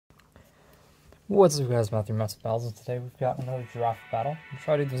What's up guys, Matthew Mets Battles, and today we've got another giraffe battle. We'll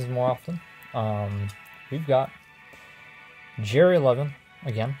try to do this more often. We've got Jerrie11,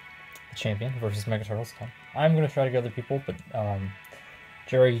 again, the champion, versus MegaTurtles10. I'm going to try to get other people, but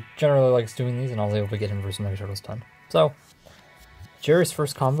Jerry generally likes doing these, and I was able to get him versus MegaTurtles10. So, Jerry's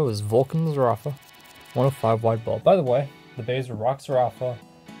first combo is Vulcan Zarafa, 105 wide ball. By the way, the bays are Rock Zarafa,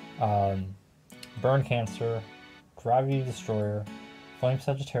 Burn Cancer, Gravity Destroyer, Flame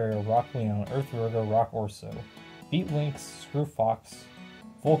Sagittario, Rock Leon, Earth Virgo, Rock Orso, Beat Lynx, Screw Fox,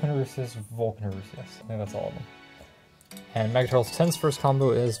 Vulcan Rusius, Vulcan Rusius. I think that's all of them. And MegaTurtles10's first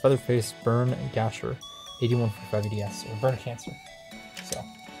combo is Featherface, Burn, Gasher, 8145 EDS, or Burn Cancer. So,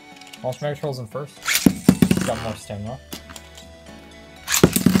 launch MegaTurtles in first. He's got more stamina.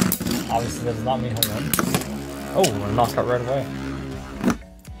 Obviously, that does not mean he'll win. Oh, a knockout right away.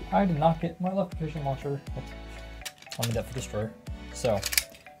 I did not get my electrification launcher. On the Depth of Destroyer. So,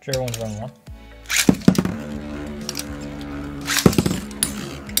 Jerry wins round one.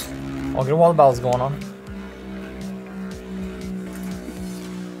 I'll get while the battle's going on.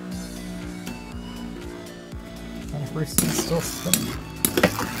 And Bruce's still spinning.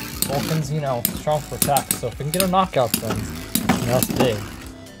 Vulcan's, you know, strong for attack, so if we can get a knockout then, you know, that's big.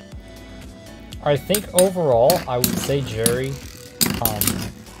 I think overall, I would say Jerry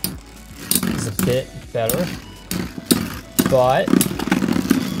is a bit better. But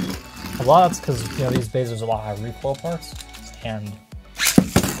a lot of that's because, you know, these bays there's a lot of high recoil parts, and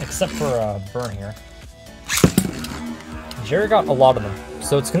except for Burn here, Jerry got a lot of them,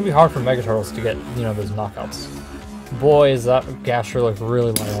 so it's gonna be hard for MegaTurtles to get, you know, those knockouts. Boy, is that Gasher like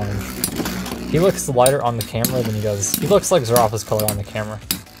really light orange. He looks lighter on the camera than he does. He looks like Zarafa's color on the camera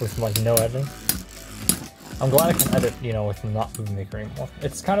with like no editing. I'm glad I can edit, you know, with not Movie Maker anymore.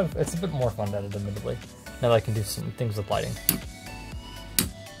 It's a bit more fun to edit, admittedly. Now that I can do some things with lighting.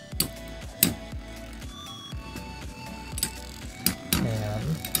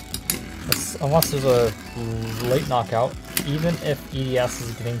 And unless there's a late knockout, even if EDS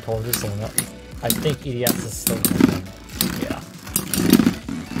is getting towards its limit, I think EDS is still going to win. Yeah.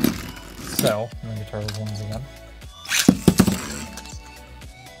 So, MegaTurtles wins again.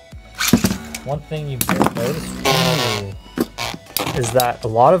 One thing you may notice is that a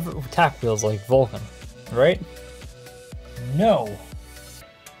lot of attack feels like Vulcan. Right? No.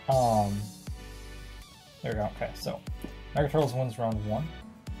 There we go. Okay, so MegaTurtles wins round one.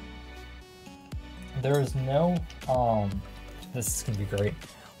 There is no this is gonna be great.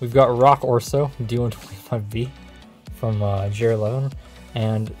 We've got Rock Orso, D125B from Jerrie11,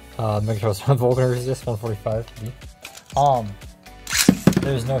 and MegaTurtles Vulcan Resist 145B.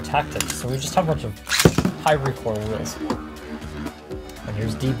 There's no tactics, so we just have a bunch of high recoil wheels. And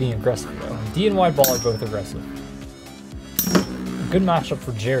here's D being aggressive though. D and wide ball are both aggressive. A good matchup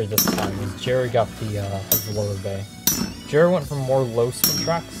for Jerry this time is Jerry got the lower bay. Jerry went for more low spin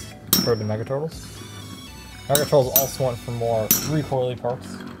tracks compared to MegaTurtles. MegaTurtles also went for more recoily parts.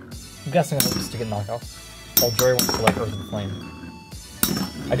 I'm guessing it hopes to get knockouts. While Jerry went for like Earth and Flame.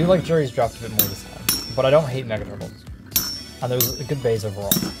 I do like Jerry's draft a bit more this time, but I don't hate MegaTurtles. And there's a good bays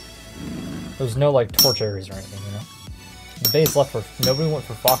overall. There's no like torch areas or anything, you know? The bays left for nobody went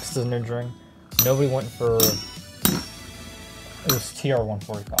for Fox's nurturing. Nobody went for it was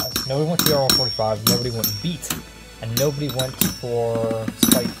TR145. Nobody went TR145. Nobody went Beat, and nobody went for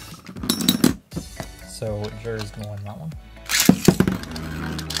Spike. So Jerry's gonna win that one.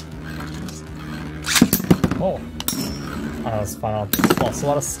 Oh, that's fine. Lost a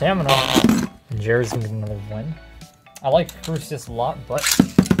lot of stamina, and Jerry's gonna get another win. I like Crucius a lot, but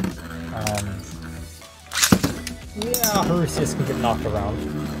yeah, Crucius can get knocked around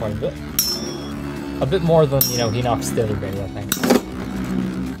quite a bit. A bit more than, you know, he knocks the other baby, I think.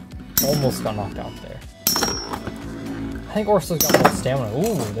 Almost got knocked out there. I think Orso's got more stamina.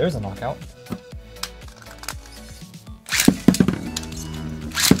 Ooh, there's a knockout.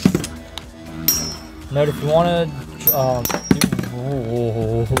 Note, if you want to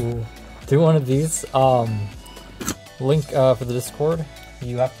do one of these, link for the Discord.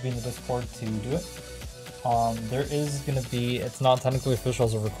 You have to be in the Discord to do it. There is going to be, it's not technically official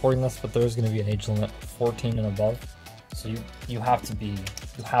as of recording this, but there is going to be an age limit of 14 and above. So you have to be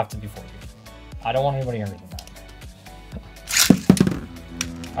 14. I don't want anybody younger than that.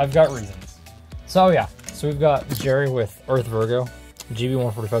 I've got reasons. So yeah, so we've got Jerry with Earth Virgo,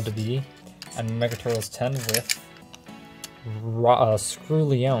 GB145 WD, and MegaTurtles10 with Screw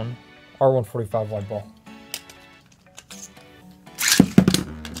Leon, R145 wide ball.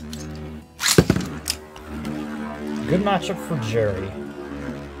 Good matchup for Jerry.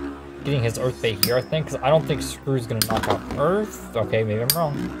 getting his Earth bait here, I think, because I don't think Screw's gonna knock out Earth. Okay, maybe I'm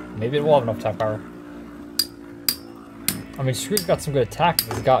wrong. Maybe it will have enough attack power. I mean, Screw's got some good attack.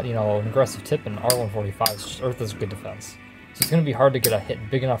 He's got, you know, an aggressive tip and R145. Earth is good defense. So it's gonna be hard to get a hit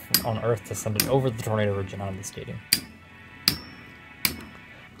big enough on Earth to send it over the tornado ridge and out of the stadium.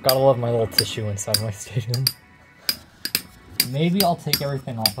 Gotta love my little tissue inside my stadium. Maybe I'll take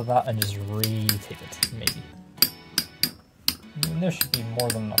everything off of that and just re-tape it. Maybe. I mean, there should be more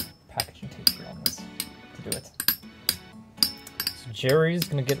than enough packaging tape here on this to do it. So Jerry's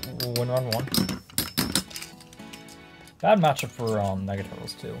gonna get win round 1. Bad matchup for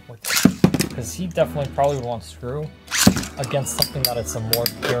MegaTurtles too, because he definitely probably would want Screw against something that it's a more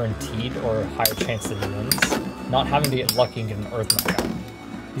guaranteed or higher chance that he wins. Not having to get lucky and get an Earth knockout.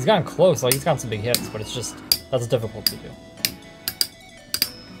 He's gotten close, like he's gotten some big hits, but it's just, that's difficult to do.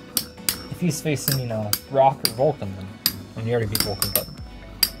 If he's facing, you know, Rock or Vulcan, then and he already beat Vulcan, but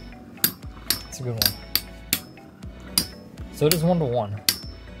it's a good one. So it is 1-1.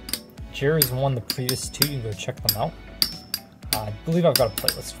 Jerry's won the previous 2, you can go check them out. I believe I've got a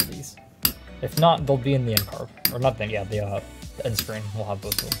playlist for these. If not, they'll be in the end card. Or not the, yeah, the end screen. We'll have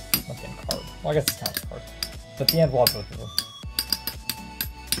both of them. Not the end card. Well, I guess it's counts card. But the end, we'll have both of them.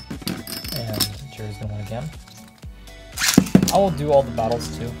 And Jerry's gonna win again. I will do all the battles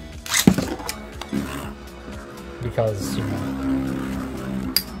too. Because, you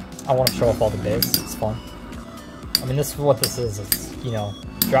know, I want to show off all the bays. It's fun. I mean, this is what this is. It's, you know,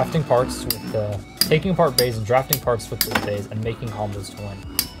 drafting parts with the... taking apart bays and drafting parts with those bays and making combos to win.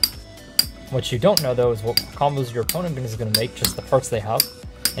 What you don't know, though, is what combos your opponent is going to make, just the parts they have.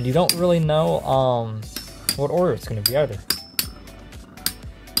 And you don't really know what order it's going to be either.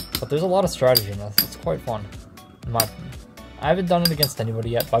 But there's a lot of strategy in this. It's quite fun, in my opinion. I haven't done it against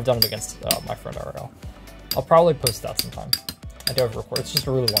anybody yet, but I've done it against my friend RL. I'll probably post that sometime. I do have a record. It's just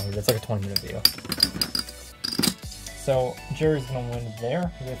a really long video. It's like a 20-minute video. So Jerry's gonna win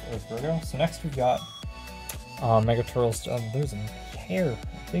there with Earth Virgo. So next we've got MegaTurtles. There's a hair,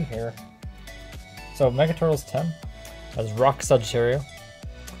 big hair. So MegaTurtles10 has Rock Sagittario,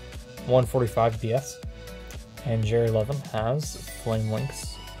 145 BS, and Jerrie11 has Flame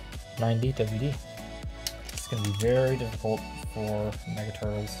Lynx, 90 WD. It's gonna be very difficult for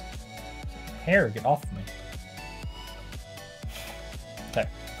MegaTurtles. Hair, get off of me. Okay.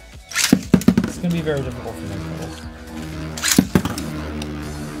 It's gonna be very difficult for MegaTurtles.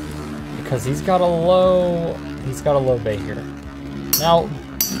 Because he's got a low bay here. Now,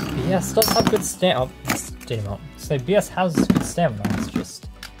 BS does have good stamina. Say BS has good stamina, it's just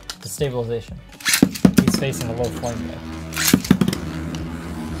the stabilization. He's facing a low flame bay.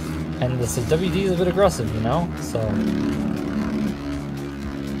 And this WD is a bit aggressive, you know? So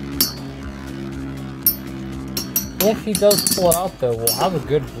if he does pull it out though, we'll have a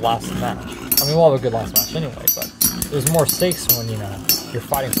good last match. I mean, we'll have a good last match anyway, but there's more stakes when, you know, you're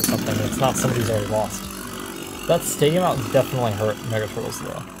fighting for something and it's not somebody's already lost. That stadium out definitely hurt MegaTurtles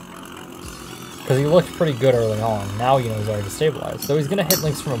though. Because he looked pretty good early on. Now, you know, he's already stabilized. So he's going to hit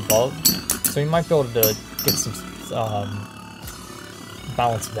Lynx from above. So he might be able to get some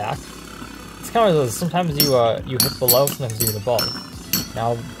balance back. It's kind of those, sometimes you hit below, sometimes you hit above.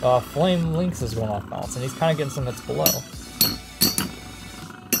 Now, Flame Lynx is going off balance, and he's kind of getting some hits below.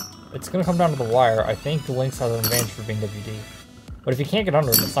 It's going to come down to the wire. I think Lynx has an advantage for being WD. But if he can't get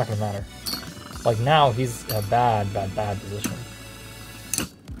under him, it's not going to matter. Like now, he's in a bad position.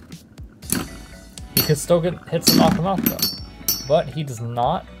 He could still get hits and knock him out though. But he does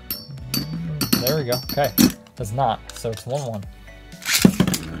not. There we go. Okay. Does not. So it's 1-1.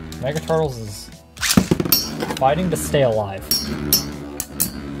 MegaTurtles is fighting to stay alive.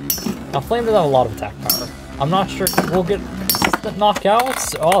 Now Flame does have a lot of attack power. I'm not sure if we'll get consistent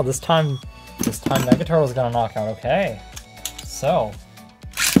knockouts. Oh, this time MegaTurtles got a knockout. Okay. So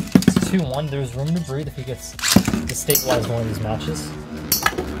it's 2-1. There's room to breathe if he gets to stabilize one of these matches.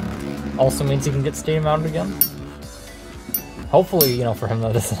 Also means he can get stadium out again. Hopefully, you know, for him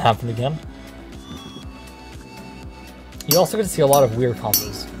that doesn't happen again. You also get to see a lot of weird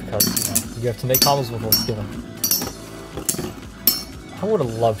combos because, you know, you have to make combos with what's given. I would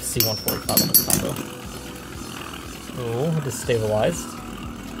have loved to see 145 on this combo. Oh, he just stabilized.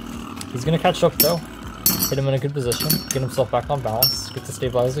 He's gonna catch up though. Hit him in a good position, get himself back on balance, get to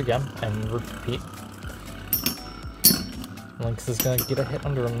stabilize again, and repeat. Lynx is gonna get a hit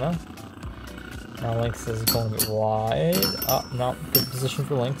under him now. Now Lynx is going a bit wide. Oh, no, good position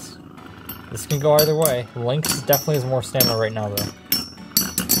for Lynx. This can go either way. Lynx definitely has more stamina right now, though.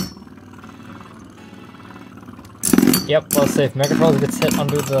 Yep, let's say if MegaTurtles gets hit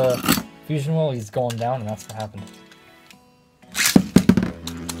under the fusion wheel, he's going down, and that's what happened.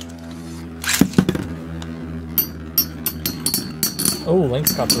 Oh,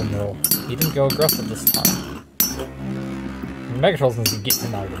 Link's got to the middle. He didn't go aggressive this time. MegaTurtles needs to get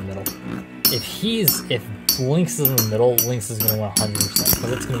him out of the middle. If Lynx is in the middle, Lynx is going to win 100%,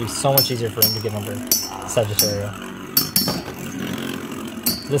 because it's going to be so much easier for him to get under Sagittario.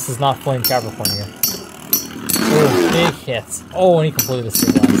 This is not Flame Capricorn here. Oh, big hits. Oh, and he completely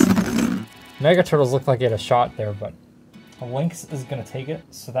stabilized. MegaTurtles looked like he had a shot there, but Lynx is going to take it,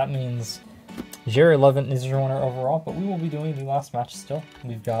 so that means Jerrie11 is your winner overall, but we will be doing the last match still.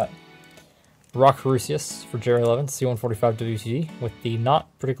 We've got Rock Carusius for Jerrie11, C145 WTD, with the not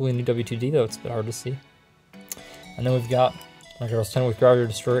particularly new WTD, though it's a bit hard to see. And then we've got MegaTurtles10 with Gravity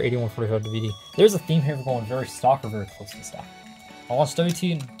Destroyer, 8145 WD. There's a theme here for going very stock or very close to stock. I'll launch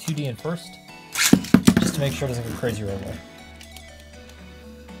WT2D in first, just to make sure it doesn't go crazy right away.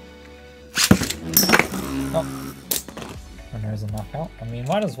 Oh, and there's a knockout. I mean,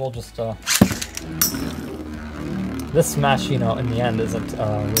 might as well just, this match, you know, in the end isn't,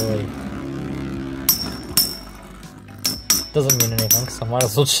 really, doesn't mean anything, so might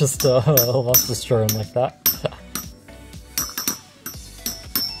as well just, let's destroy him like that.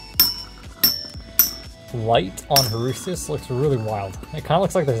 Light on Carusius looks really wild. It kind of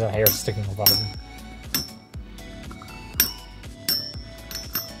looks like there's a hair sticking up out of him.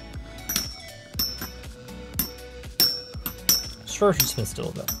 Destroyer should spin still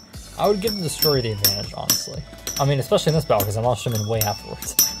a bit. I would give the Destroyer the advantage, honestly. I mean, especially in this battle, because I launched him in way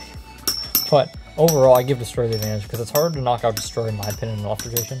afterwards. But overall, I give Destroyer the advantage, because it's hard to knock out Destroyer, in my opinion, in off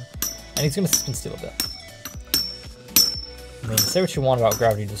rotation. And he's going to spin steal a bit. I mean, say what you want about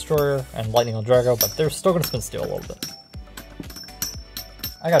Gravity Destroyer and Lightning on Drago, but they're still going to spin steal a little bit.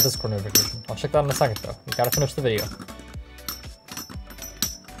 I got Discord notification. I'll check that in a second, though. We gotta finish the video.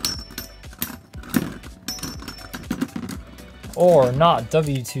 Or not,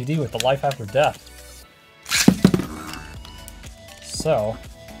 W2D with the life after death. So.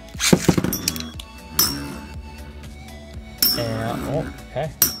 And, oh, okay.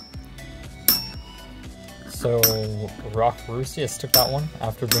 So, Rock Carusius took that one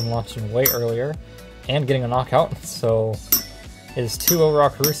after being launched in way earlier and getting a knockout, so it is 2-0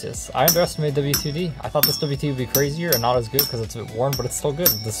 Rock Carusius. I underestimated W2D. I thought this W2D would be crazier and not as good because it's a bit worn, but it's still good.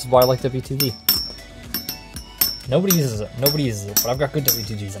 This is why I like W2D. Nobody uses it, but I've got good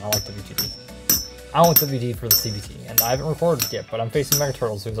W2Ds and I like W2D. I don't like WD for the CBT, and I haven't recorded it yet, but I'm facing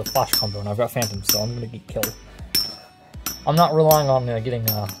MegaTurtles, who's a Flash combo, and I've got Phantom, so I'm gonna get killed. I'm not relying on getting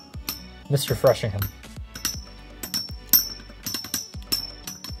misrefreshing him.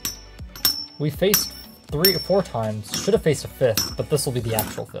 We faced 3 or 4 times. Should have faced a 5th, but this will be the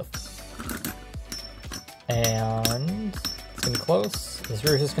actual 5th. And it's getting close. Is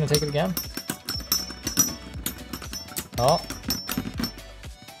Jerrie just going to take it again? Oh.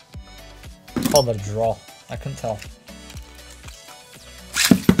 I called that a draw. I couldn't tell.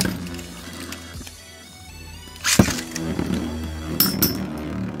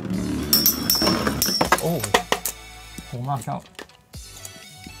 Oh. Full knockout.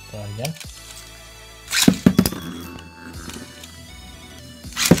 Do that again.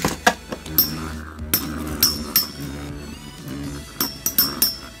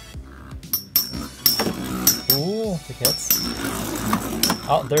 Ooh, big hits.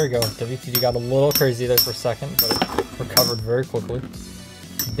 Oh, there we go. WTD got a little crazy there for a second, but it recovered very quickly.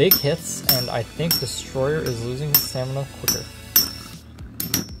 Big hits, and I think Destroyer is losing his stamina quicker.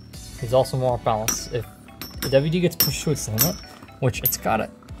 He's also more off balance. If the WD gets pushed to its limit, which it's got it.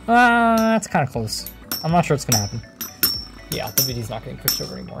 It's kind of close. I'm not sure it's going to happen. Yeah, WD's not getting pushed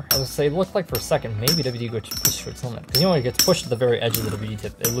over anymore. I was going to say, it looked like for a second, maybe WD gets pushed to its limit. Because you know when it gets pushed to the very edge of the WD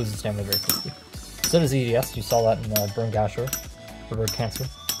tip, it loses stamina very quickly. So does EDS. You saw that in Burn Gasher, or Burn Cancer.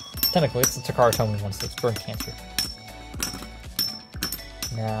 Technically, it's the Takara Tomy one, so it's Burn Cancer.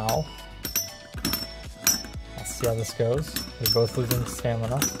 Now, let's see how this goes. They're both losing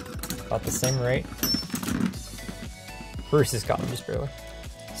stamina, about the same rate. Bruce has got them just barely.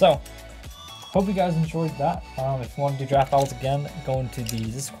 So, hope you guys enjoyed that. If you want to do draft battles again, go into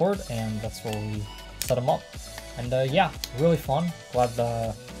the Discord, and that's where we set them up. And yeah, really fun. Glad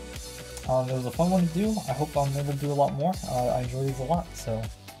it was a fun one to do. I hope I'm able to do a lot more. I enjoy these a lot. So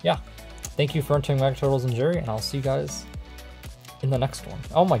yeah, thank you for entering MegaTurtles and Jerrie, and I'll see you guys in the next one.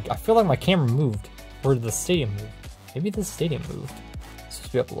 Oh my, I feel like my camera moved. Or did the stadium move? Maybe the stadium moved. It's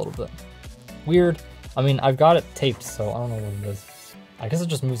supposed to be up a little bit. Weird. I mean, I've got it taped, so I don't know what it is. I guess it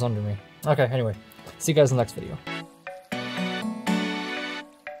just moves under me. Okay, anyway. See you guys in the next video.